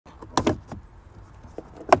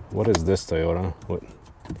What is this, Toyota? What?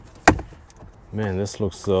 Man, this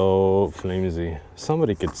looks so flimsy.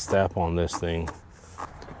 Somebody could step on this thing.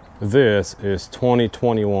 This is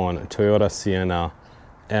 2021 Toyota Sienna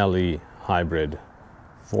LED hybrid,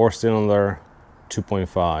 4-cylinder,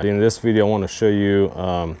 2.5. In this video, I want to show you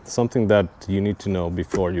something that you need to know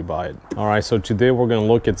before you buy it. All right, so today we're going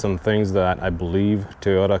to look at some things that I believe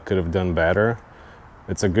Toyota could have done better.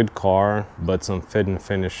 It's a good car, but some fit and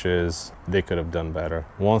finishes they could have done better.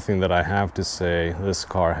 One thing that I have to say, this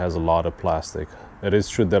car has a lot of plastic. It is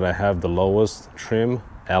true that I have the lowest trim,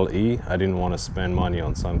 LE. I didn't want to spend money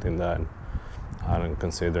on something that I don't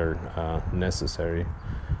consider necessary.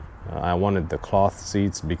 I wanted the cloth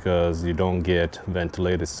seats because you don't get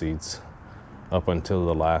ventilated seats up until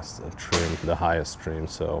the last trim, the highest trim.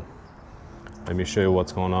 So let me show you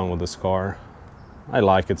what's going on with this car. I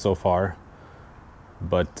like it so far,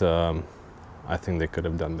 but I think they could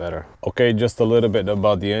have done better. Okay, just a little bit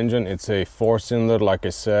about the engine. It's a 4-cylinder, like I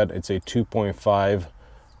said. It's a 2.5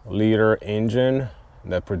 liter engine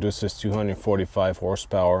that produces 245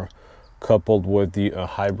 horsepower, coupled with the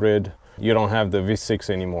hybrid. You don't have the V6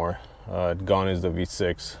 anymore. Gone is the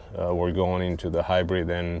V6. We're going into the hybrid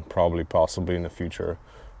and probably possibly in the future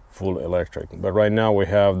full electric. But right now we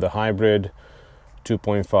have the hybrid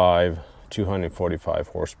 2.5, 245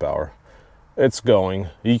 horsepower. It's going.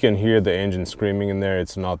 You can hear the engine screaming in there.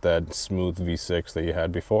 It's not that smooth V6 that you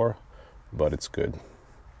had before, but it's good.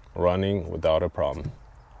 Running without a problem.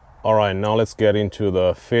 All right, now let's get into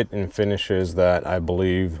the fit and finishes that I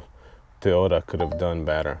believe Toyota could have done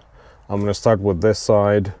better. I'm going to start with this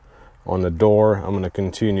side on the door. I'm going to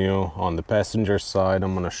continue on the passenger side.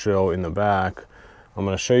 I'm going to show in the back. I'm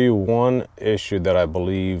going to show you one issue that I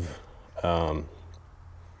believe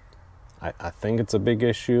I think it's a big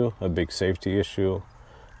issue, a big safety issue.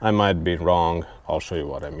 I might be wrong. I'll show you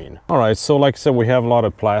what I mean. All right, so like I said, we have a lot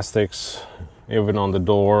of plastics, even on the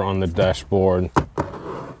door, on the dashboard.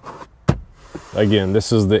 Again,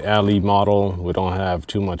 this is the LE model. We don't have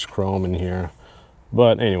too much chrome in here.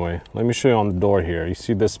 But anyway, let me show you on the door here. You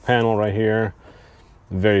see this panel right here?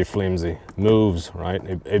 Very flimsy. Moves, right?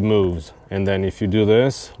 It moves. And then if you do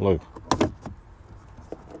this, look.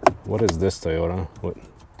 What is this, Toyota? What?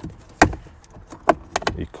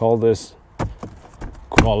 You call this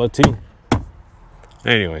quality?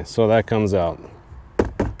 Anyway, so that comes out.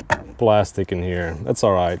 Plastic in here. That's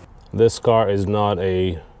all right. This car is not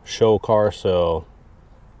a show car, so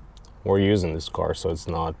we're using this car, so it's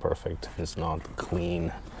not perfect. It's not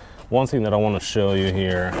clean. One thing that I want to show you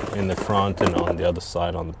here in the front and on the other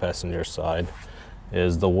side, on the passenger side,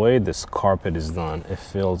 is the way this carpet is done. It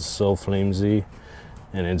feels so flimsy,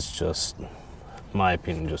 and it's just, in my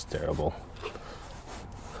opinion, just terrible.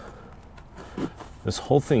 This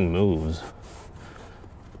whole thing moves.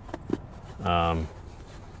 Right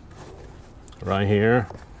here,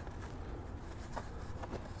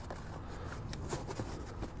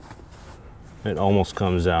 it almost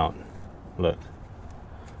comes out. Look,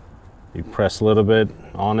 you press a little bit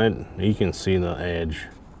on it, you can see the edge.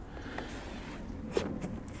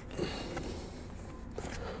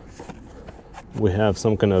 We have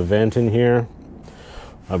some kind of vent in here.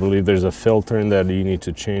 I believe there's a filter in that you need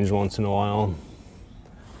to change once in a while.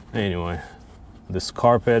 Anyway, this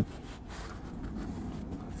carpet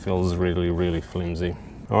feels really, really flimsy.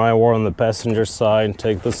 All right, we're on the passenger side.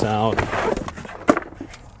 Take this out.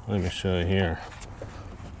 Let me show you here.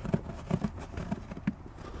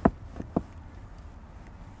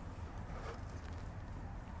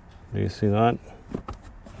 Do you see that?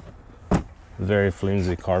 Very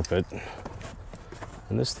flimsy carpet.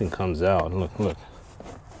 And this thing comes out. Look, look.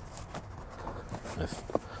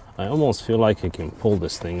 I almost feel like I can pull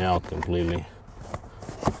this thing out completely.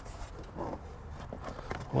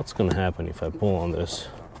 What's gonna happen if I pull on this?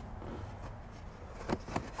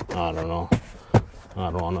 I don't know.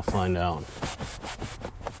 I don't want to find out.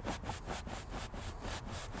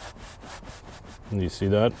 Do you see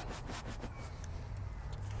that?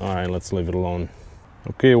 All right, let's leave it alone.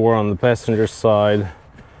 Okay, we're on the passenger side.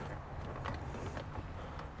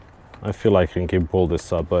 I feel like I can pull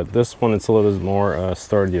this up, but this one, it's a little bit more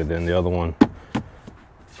sturdier than the other one.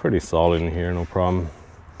 Pretty solid in here, no problem.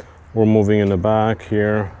 We're moving in the back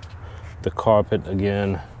here. The carpet,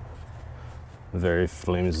 again, very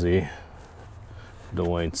flimsy, the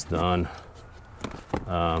way it's done.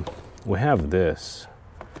 We have this.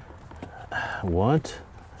 What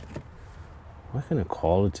kind of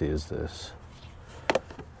quality is this?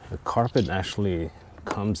 The carpet actually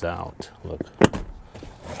comes out. Look.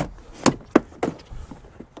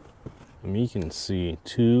 I mean, you can see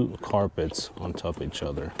two carpets on top of each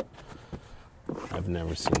other. I've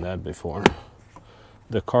never seen that before.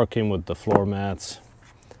 The car came with the floor mats.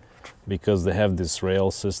 Because they have this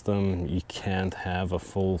rail system, you can't have a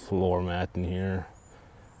full floor mat in here.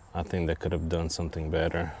 I think they could have done something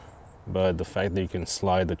better. But the fact that you can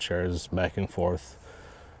slide the chairs back and forth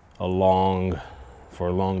for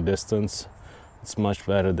a long distance, it's much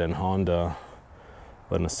better than Honda.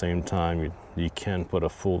 But at the same time, you can't put a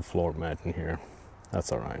full floor mat in here.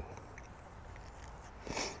 That's all right.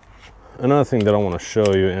 Another thing that I want to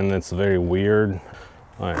show you, and it's very weird.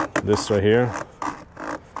 All right, this right here,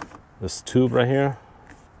 this tube right here,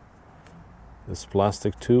 this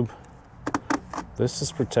plastic tube, this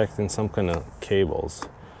is protecting some kind of cables.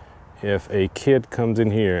 If a kid comes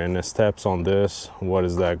in here and steps on this, what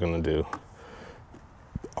is that gonna do?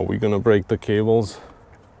 Are we gonna break the cables?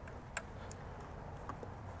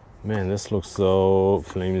 Man, this looks so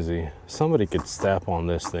flimsy. Somebody could step on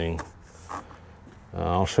this thing.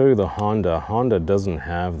 I'll show you the Honda. Honda doesn't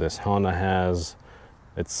have this. Honda has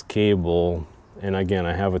its cable, and again,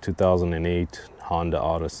 I have a 2008 Honda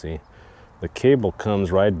Odyssey. The cable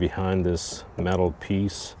comes right behind this metal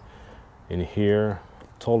piece in here.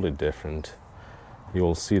 Totally different. You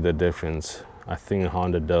will see the difference. I think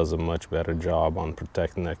Honda does a much better job on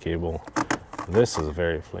protecting that cable. This is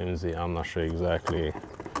very flimsy. I'm not sure exactly.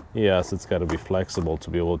 Yes, it's got to be flexible to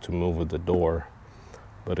be able to move with the door,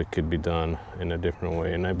 but it could be done in a different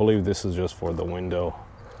way. And I believe this is just for the window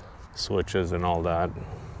switches and all that.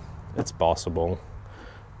 It's possible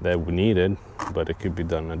that we need it, but it could be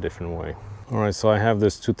done in a different way. All right, so I have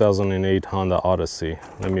this 2008 Honda Odyssey.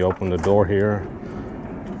 Let me open the door here.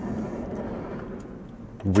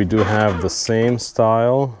 We do have the same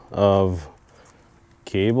style of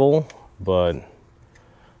cable, but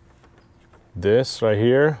this right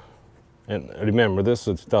here, and remember, this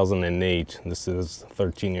is 2008. This is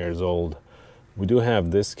 13 years old. We do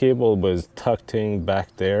have this cable, but it's tucked in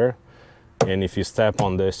back there. And if you step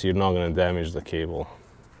on this, you're not going to damage the cable.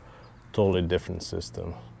 Totally different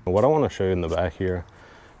system. What I want to show you in the back here,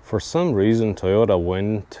 for some reason, Toyota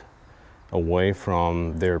went away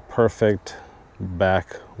from their perfect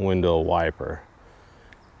back window wiper.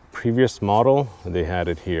 Previous model, they had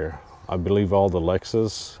it here. I believe all the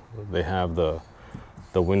Lexus, they have the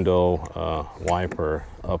window wiper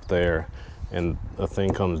up there, and the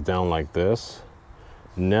thing comes down like this.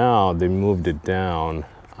 Now they moved it down.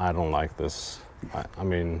 I don't like this. I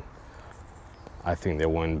mean, I think they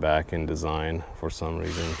went back in design for some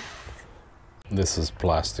reason. This is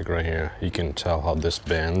plastic right here. You can tell how this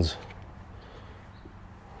bends.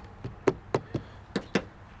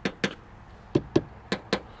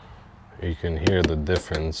 You can hear the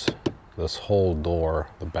difference. This whole door,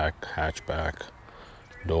 the back hatchback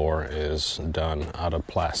door, is done out of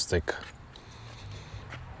plastic.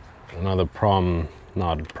 Another problem,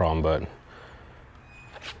 not a problem, but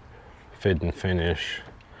fit and finish,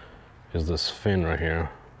 is this fin right here.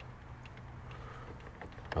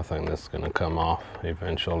 I think that's gonna come off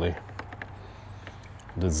eventually.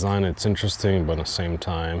 Design, it's interesting, but at the same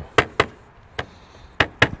time,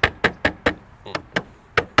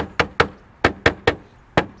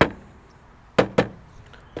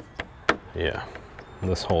 yeah,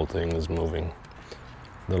 this whole thing is moving.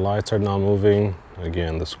 The lights are not moving.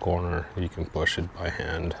 Again, this corner, you can push it by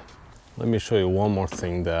hand. Let me show you one more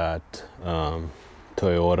thing that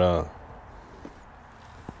Toyota,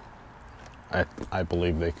 I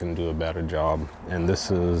believe they can do a better job. And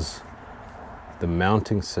this is the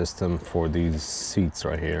mounting system for these seats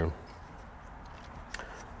right here.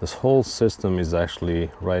 This whole system is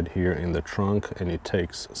actually right here in the trunk, and it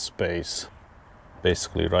takes space.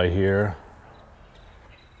 Basically right here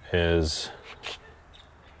is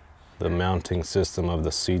the mounting system of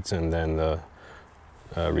the seats, and then the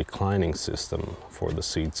reclining system for the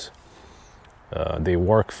seats. They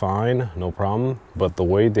work fine, no problem, but the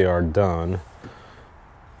way they are done,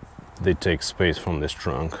 they take space from this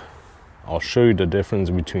trunk. I'll show you the difference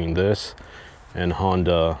between this and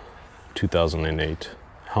Honda 2008.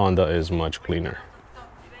 Honda is much cleaner.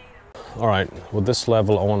 All right, with this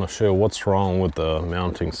level, I want to show you what's wrong with the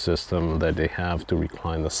mounting system that they have to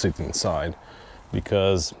recline the seat inside,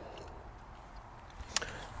 because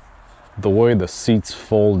the way the seats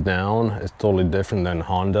fold down is totally different than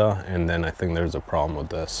Honda, and then I think there's a problem with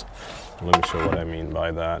this. Let me show you what I mean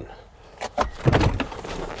by that.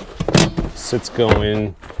 Seats go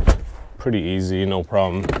in pretty easy, no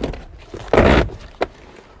problem.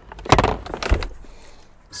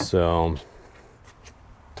 So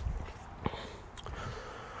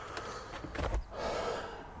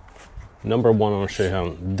number one, I want to show you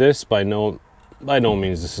how this, by no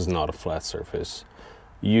means, this is not a flat surface.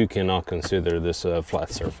 You cannot consider this a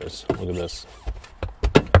flat surface. Look at this.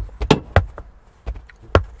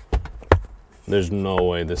 There's no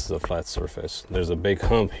way this is a flat surface. There's a big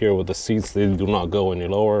hump here with the seats. They do not go any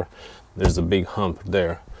lower. There's a big hump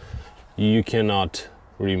there. You cannot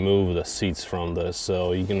remove the seats from this,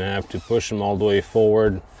 so you're gonna have to push them all the way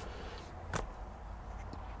forward.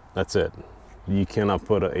 That's it. You cannot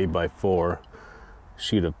put an 8x4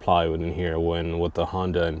 sheet of plywood in here, when with the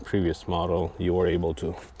Honda and previous model you were able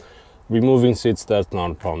to. Removing seats, that's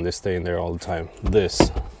not a problem. They stay in there all the time. This,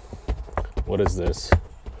 what is this?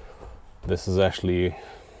 This is actually,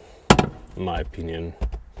 in my opinion,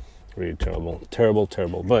 really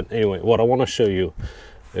terrible. But anyway, what I want to show you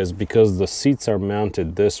is, because the seats are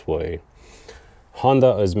mounted this way,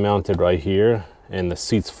 Honda is mounted right here and the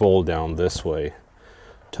seats fold down this way.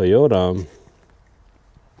 Toyota,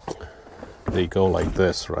 they go like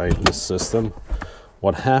this, right? This system.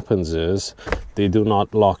 What happens is they do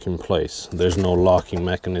not lock in place. There's no locking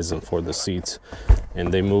mechanism for the seats,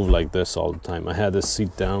 and they move like this all the time. I had this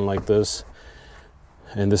seat down like this,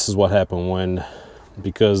 and this is what happened when,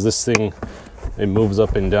 because this thing, it moves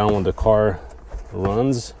up and down when the car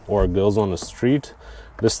runs or goes on the street.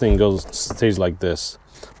 This thing stays like this.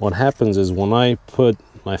 What happens is when I put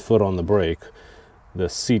my foot on the brake, the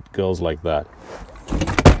seat goes like that.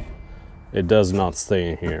 It does not stay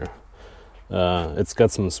in here. It's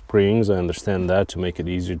got some springs, I understand that, to make it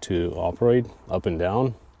easier to operate up and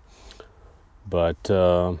down, but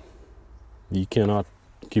you cannot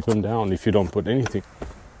keep them down if you don't put anything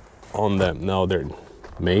on them. Now they're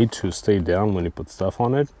made to stay down when you put stuff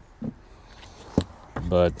on it,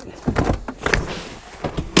 but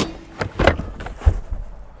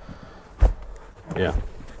yeah,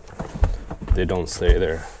 they don't stay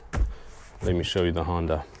there. Let me show you the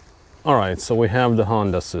Honda. All right, so we have the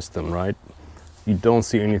Honda system, right? You don't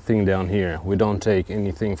see anything down here. We don't take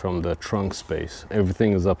anything from the trunk space.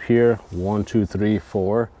 Everything is up here. 1, 2, 3,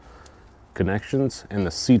 4 connections, and the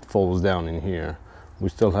seat folds down in here. We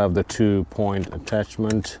still have the 2-point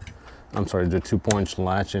attachment. I'm sorry, the 2-point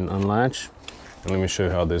latch and unlatch. And let me show you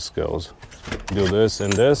how this goes. Do this,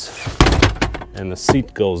 and the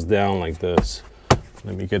seat goes down like this.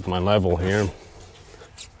 Let me get my level here.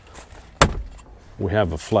 We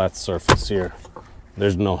have a flat surface here.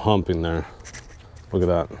 There's no hump in there. Look at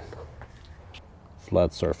that.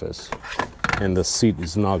 Flat surface. And the seat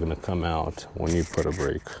is not gonna come out when you put a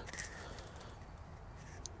brake.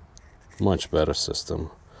 Much better system.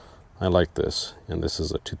 I like this. And this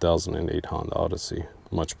is a 2008 Honda Odyssey.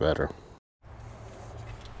 Much better.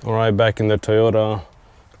 All right, back in the Toyota.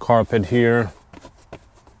 Carpet here.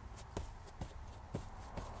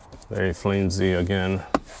 Very flimsy again.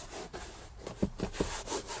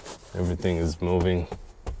 Everything is moving.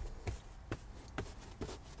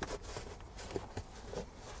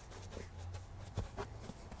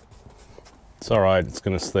 It's all right, it's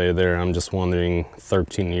gonna stay there. I'm just wondering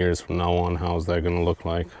 13 years from now on, how's that gonna look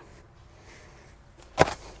like?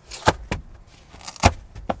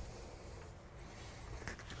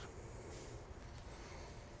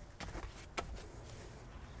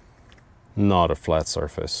 Not a flat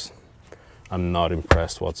surface. I'm not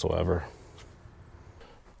impressed whatsoever.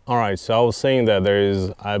 All right, so I was saying that there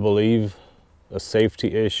is, I believe, a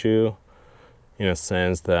safety issue, in a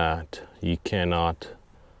sense that you cannot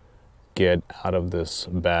get out of this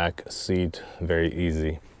back seat very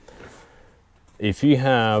easy. If you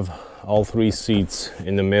have all 3 seats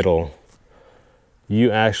in the middle,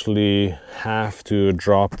 you actually have to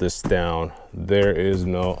drop this down. There is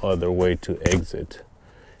no other way to exit.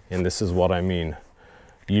 And this is what I mean.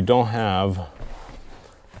 You don't have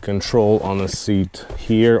control on the seat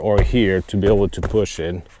here or here to be able to push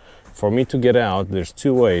it. For me to get out, there's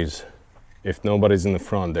 2 ways. If nobody's in the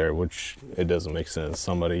front there, which it doesn't make sense,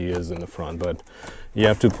 somebody is in the front, but you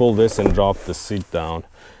have to pull this and drop the seat down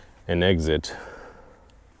and exit.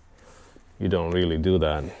 You don't really do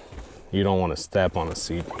that. You don't want to step on a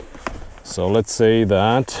seat. So let's say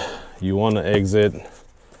that you want to exit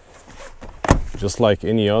just like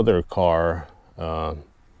any other car,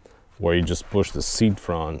 where you just push the seat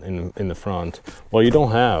front in the front. Well, you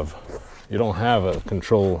don't have a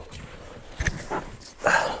control.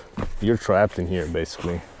 You're trapped in here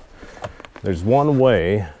basically. There's one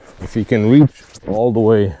way, if you can reach all the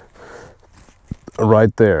way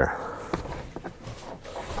right there.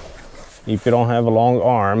 If you don't have a long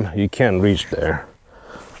arm, you can't reach there.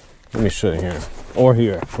 Let me show you here, or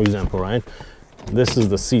here, for example, right? This is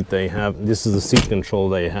the seat they have. This is the seat control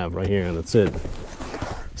they have right here, and that's it.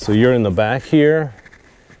 So you're in the back here.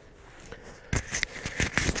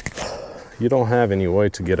 You don't have any way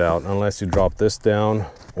to get out unless you drop this down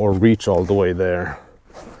or reach all the way there,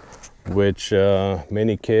 which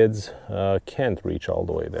many kids can't reach all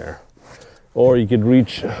the way there. Or you could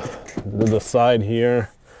reach the side here,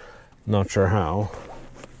 not sure how.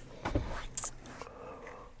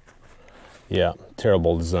 Yeah,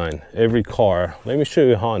 terrible design. Every car, let me show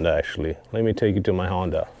you Honda actually. Let me take you to my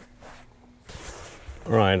Honda.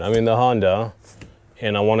 All right, I'm in the Honda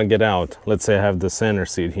and I want to get out. Let's say I have the center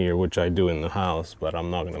seat here, which I do in the house, but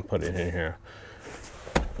I'm not gonna put it in here.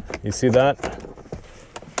 You see that?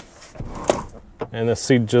 And the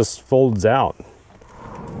seat just folds out.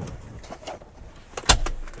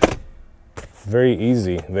 Very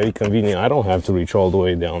easy, very convenient. I don't have to reach all the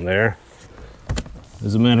way down there.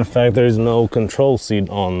 As a matter of fact, there's no control seat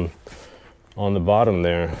on the bottom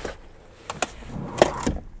there.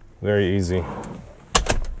 Very easy.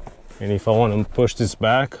 And if I want to push this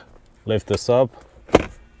back, lift this up,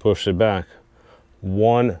 push it back.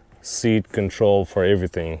 One seat control for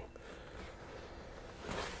everything.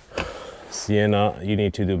 Sienna, you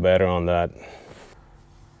need to do better on that.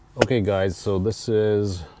 Okay guys, so this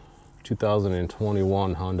is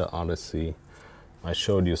 2021 Honda Odyssey. I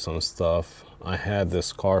showed you some stuff. I had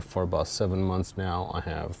this car for about 7 months now. I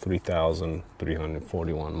have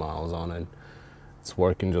 3,341 miles on it. It's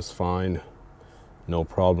working just fine. No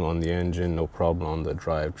problem on the engine, no problem on the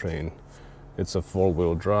drivetrain. It's a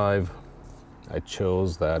four-wheel drive. I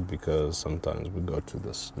chose that because sometimes we go to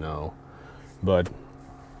the snow. But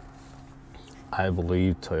I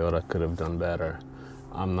believe Toyota could have done better.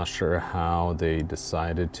 I'm not sure how they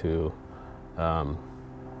decided to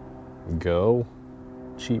go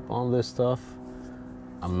cheap on this stuff.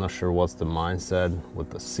 I'm not sure what's the mindset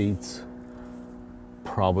with the seats.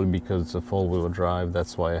 Probably because it's a four-wheel drive,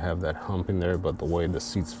 that's why I have that hump in there. But the way the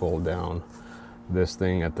seats fold down, this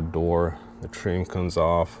thing at the door, the trim comes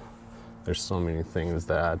off. There's so many things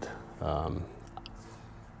that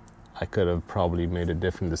I could have probably made a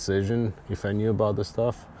different decision if I knew about this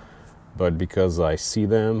stuff. But because I see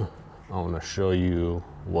them, I want to show you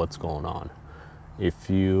what's going on. If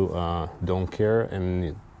you don't care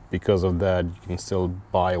and because of that you can still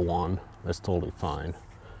buy one, that's totally fine.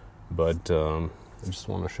 But I just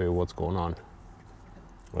want to show you what's going on.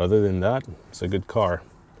 Other than that, it's a good car.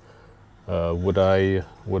 Would I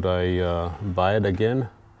buy it again?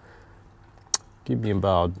 Give me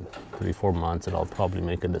about 3-4 months and I'll probably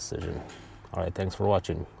make a decision. All right, thanks for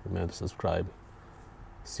watching. Remember to subscribe.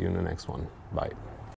 See you in the next one. Bye.